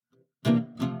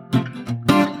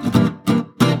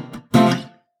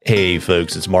Hey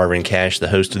folks, it's Marvin Cash, the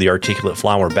host of the Articulate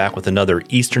Fly. We're back with another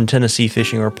Eastern Tennessee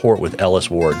fishing report with Ellis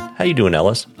Ward. How you doing,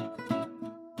 Ellis?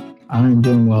 I'm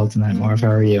doing well tonight, Marv.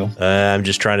 How are you? I'm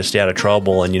just trying to stay out of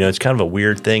trouble. And, it's kind of a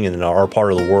weird thing in our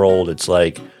part of the world. It's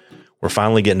like we're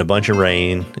finally getting a bunch of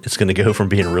rain. It's going to go from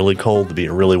being really cold to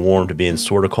being really warm to being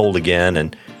sort of cold again.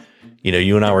 And,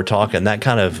 you and I were talking, that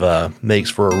kind of makes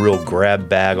for a real grab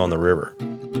bag on the river.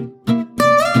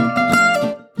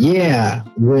 Yeah,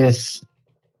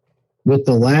 with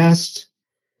the last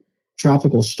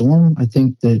tropical storm, I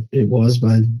think that it was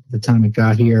by the time it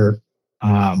got here,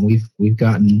 we've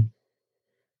gotten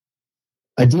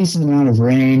a decent amount of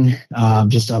rain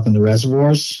just up in the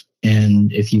reservoirs.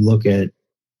 And if you look at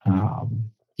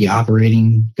the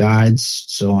operating guides,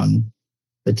 so on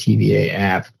the TVA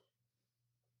app,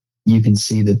 you can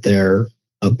see that they're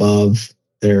above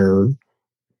their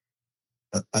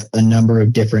a number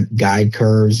of different guide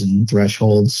curves and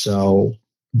thresholds. So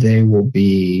they will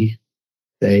be,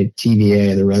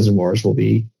 TVA, the reservoirs will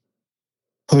be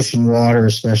pushing water,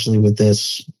 especially with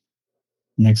this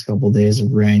next couple of days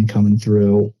of rain coming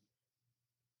through.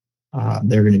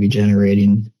 They're going to be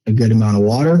generating a good amount of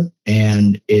water,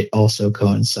 and it also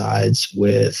coincides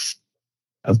with,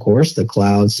 of course, the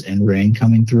clouds and rain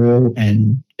coming through,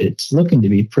 and it's looking to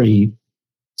be pretty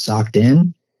socked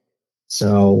in.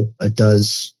 So it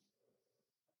does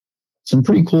some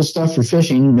pretty cool stuff for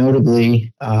fishing.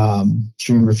 Notably,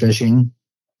 streamer fishing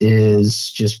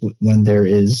is just when there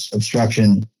is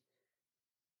obstruction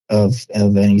of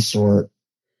any sort,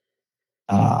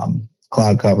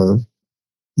 cloud cover,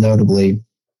 notably,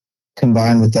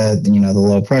 combined with that, the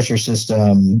low pressure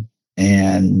system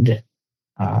and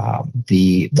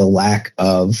the lack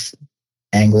of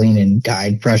angling and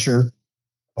guide pressure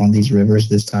on these rivers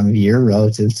this time of year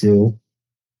relative to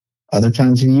other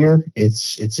times of year,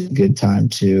 it's a good time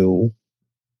to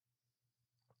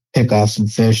pick off some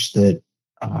fish that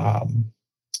are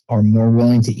more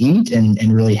willing to eat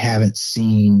and really haven't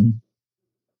seen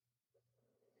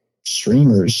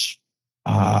streamers,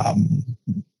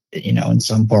 in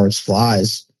some parts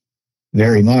flies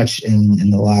very much in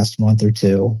the last month or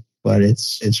two. But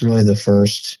it's really the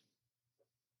first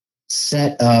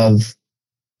set of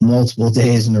multiple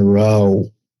days in a row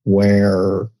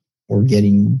where we're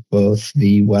getting both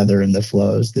the weather and the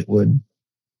flows that would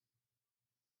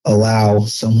allow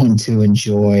someone to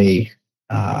enjoy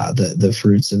the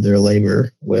fruits of their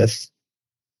labor with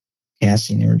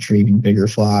casting and retrieving bigger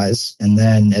flies. And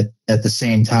then at the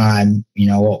same time,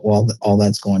 while all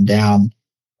that's going down,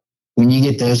 when you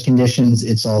get those conditions,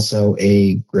 it's also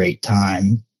a great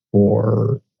time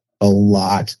for a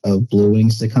lot of blue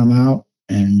wings to come out.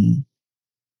 And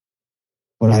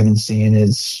what I've been seeing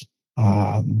is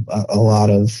a lot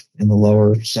of, in the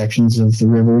lower sections of the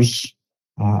rivers,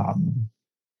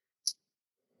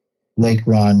 lake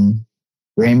run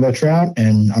rainbow trout,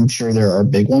 and I'm sure there are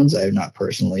big ones. I have not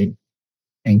personally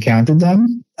encountered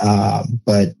them,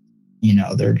 but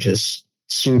they're just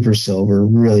super silver,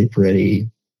 really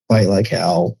pretty, fight like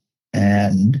hell,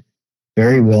 and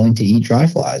very willing to eat dry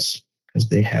flies because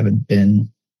they haven't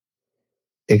been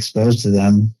exposed to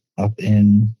them up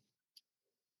in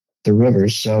the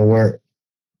rivers. So where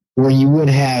you would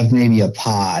have maybe a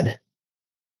pod,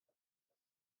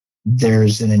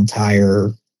 there's an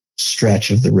entire stretch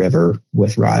of the river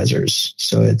with risers.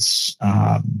 So it's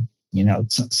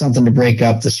something to break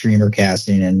up the streamer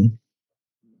casting, and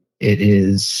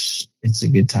it's a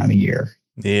good time of year.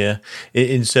 Yeah.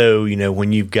 And so,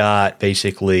 when you've got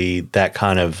basically that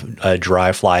kind of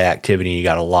dry fly activity, you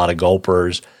got a lot of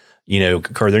gulpers,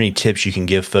 are there any tips you can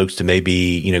give folks to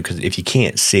maybe, because if you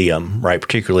can't see them, right,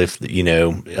 particularly if, you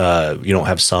don't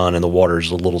have sun and the water's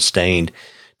a little stained,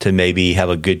 to maybe have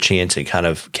a good chance at kind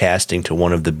of casting to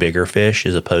one of the bigger fish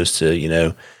as opposed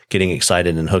to, getting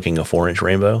excited and hooking a 4-inch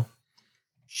rainbow?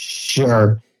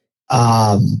 Sure.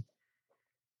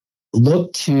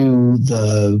 Look to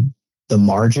the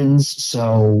margins.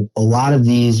 So a lot of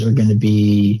these are going to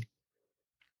be,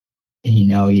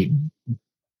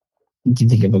 you can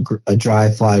think of a dry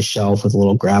fly shelf with a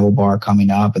little gravel bar coming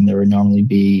up, and there would normally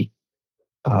be,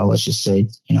 let's just say,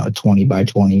 a 20 by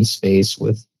 20 space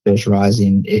with fish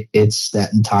rising. It's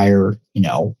that entire,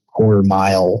 quarter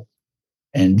mile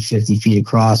and 50 feet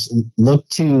across. Look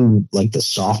to like the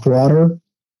soft water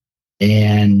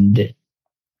and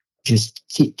just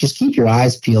keep your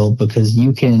eyes peeled, because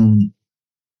you can,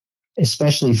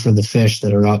 especially for the fish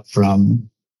that are up from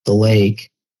the lake,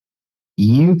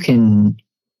 you can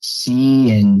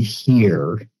see and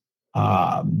hear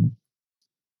the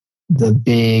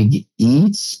big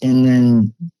eats. And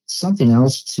then something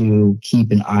else to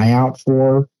keep an eye out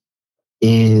for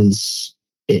is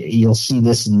you'll see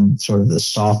this in sort of the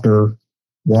softer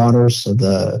waters, so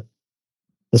the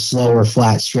slower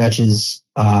flat stretches.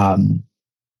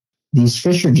 These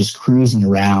fish are just cruising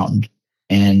around,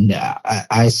 and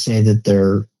I say that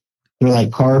they're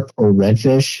like carp or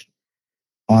redfish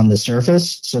on the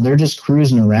surface. So they're just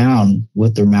cruising around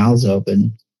with their mouths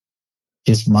open,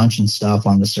 just munching stuff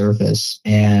on the surface.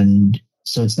 And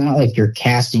so it's not like you're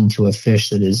casting to a fish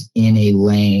that is in a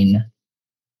lane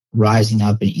rising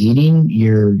up and eating.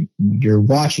 You're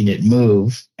watching it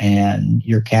move, and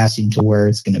you're casting to where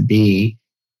it's going to be.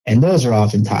 And those are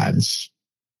oftentimes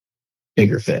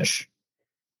bigger fish.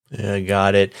 Yeah,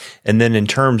 got it. And then in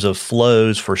terms of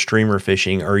flows for streamer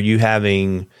fishing, are you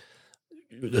having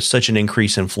such an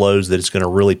increase in flows that it's going to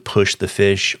really push the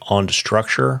fish onto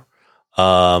structure?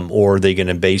 Or are they going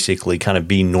to basically kind of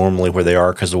be normally where they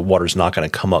are because the water's not going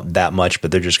to come up that much,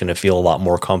 but they're just going to feel a lot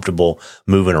more comfortable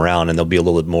moving around, and they'll be a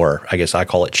little bit more, I guess I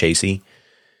call it chasey?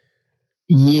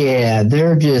 Yeah,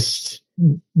 they're just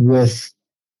with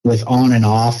on and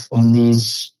off on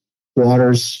these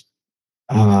waters.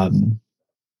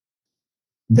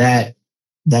 That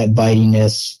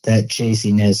bitiness, that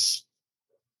chasiness,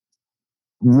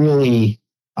 really,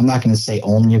 I'm not going to say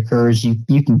only occurs. You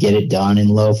can get it done in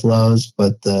low flows,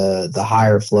 but the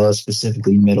higher flows,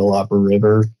 specifically middle upper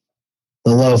river,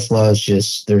 the low flows,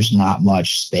 just there's not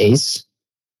much space,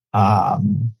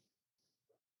 and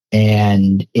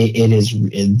it is,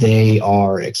 they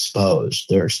are exposed.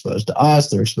 They're exposed to us.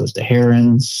 They're exposed to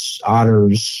herons,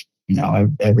 otters,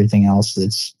 everything else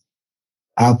that's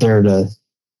out there to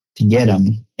get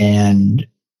them. And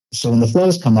so when the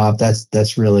flows come up, that's the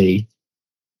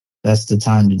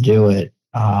time to do it.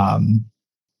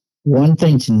 One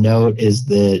thing to note is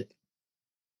that,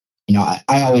 I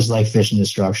always like fishing the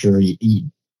structure. You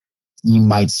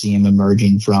might see them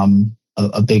emerging from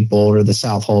a big boulder. The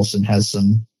South Holston has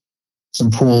some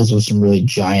pools with some really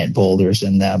giant boulders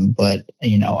in them, but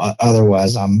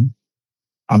otherwise I'm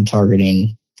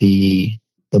targeting the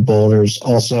boulders.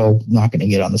 Also, not going to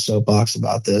get on the soapbox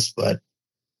about this, but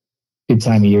good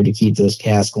time of year to keep those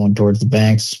casts going towards the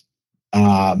banks.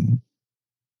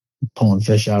 Pulling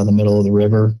fish out of the middle of the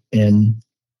river in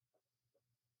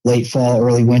late fall,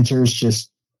 early winters, just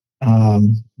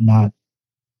not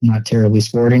terribly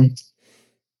sporting.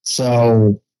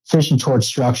 So fishing towards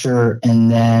structure,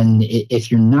 and then if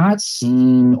you're not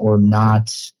seeing or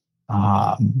not,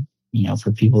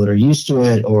 for people that are used to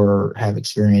it or have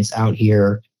experience out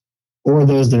here, or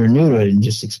those that are new to it and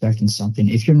just expecting something,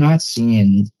 if you're not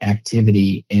seeing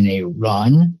activity in a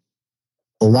run,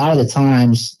 a lot of the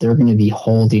times they're going to be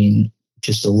holding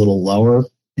just a little lower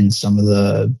in some of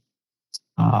the,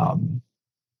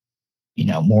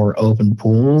 more open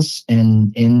pools.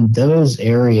 And in those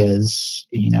areas,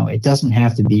 it doesn't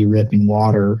have to be ripping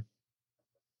water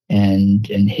and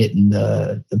hitting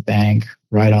the bank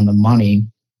right on the money,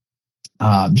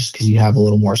 just because you have a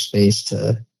little more space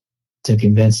to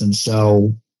convince them.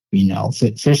 So,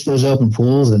 fish those open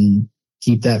pools and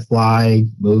keep that fly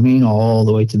moving all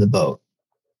the way to the boat.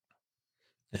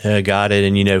 Got it.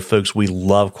 And, folks, we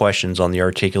love questions on the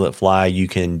articulate fly. You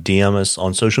can DM us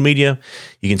on social media.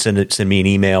 You can send me an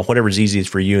email, whatever's easiest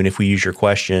for you. And if we use your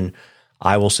question,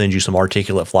 I will send you some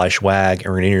articulate fly swag, and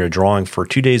we're going to enter a drawing for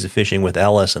 2 days of fishing with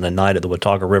Ellis and a night at the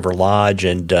Watauga River Lodge.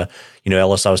 And,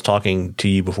 Ellis, I was talking to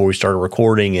you before we started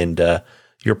recording, and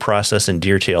your process and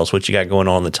deer tails, what you got going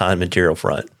on the time material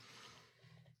front?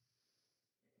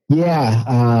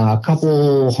 Yeah, a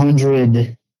couple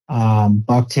hundred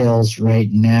bucktails right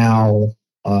now.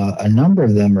 A number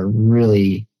of them are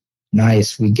really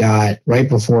nice. We got right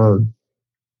before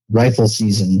rifle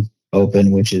season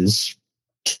open, which is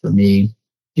for me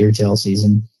deer tail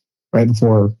season. Right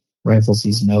before rifle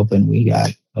season open, we got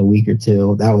a week or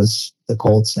two. That was the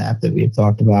cold snap that we had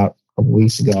talked about a couple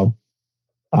weeks ago.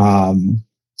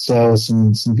 So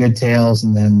some good tails,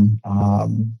 and then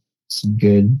some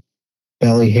good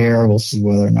belly hair. We'll see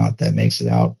whether or not that makes it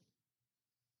out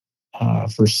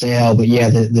for sale. But yeah,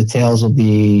 the tails will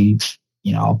be,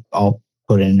 I'll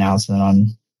put an announcement on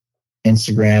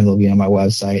Instagram. They'll be on my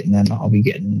website, and then I'll be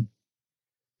getting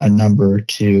a number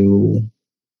to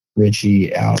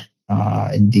Richie out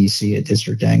in DC at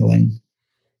District Angling.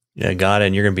 Yeah, got it.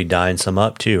 And you're going to be dyeing some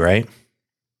up too, right?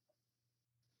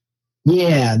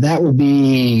 Yeah, that will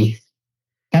be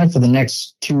kind of for the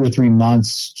next 2 or 3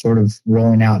 months, sort of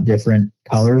rolling out different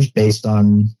colors based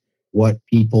on what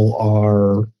people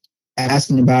are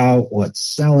asking about, what's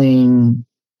selling,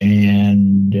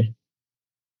 and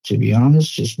to be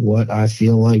honest, just what I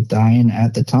feel like dyeing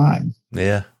at the time.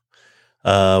 Yeah.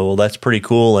 Well, that's pretty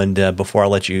cool. And before I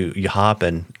let you hop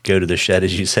and go to the shed,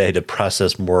 as you say, to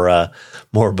process more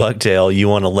bucktail, you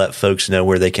want to let folks know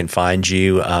where they can find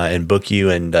you and book you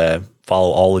and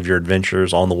follow all of your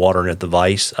adventures on the water and at the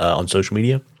Vice on social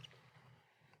media?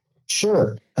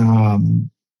 Sure.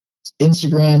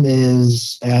 Instagram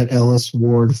is at Ellis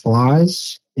Ward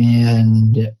Flies,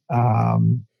 and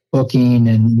booking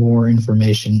and more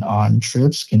information on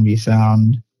trips can be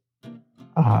found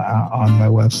on my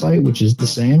website, which is the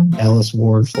same,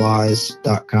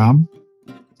 elliswardflies.com.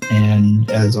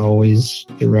 And as always,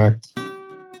 direct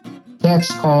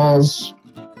text, calls,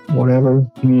 whatever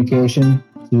communication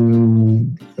to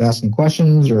asking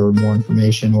questions or more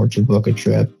information or to book a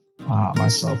trip. My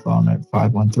cell phone at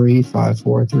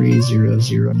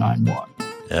 513-543-0091.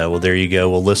 Well, there you go.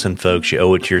 Well, listen, folks, you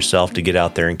owe it to yourself to get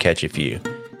out there and catch a few.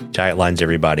 Tight lines,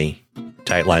 everybody.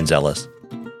 Tight lines, Ellis.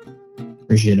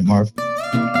 Appreciate it, Marv.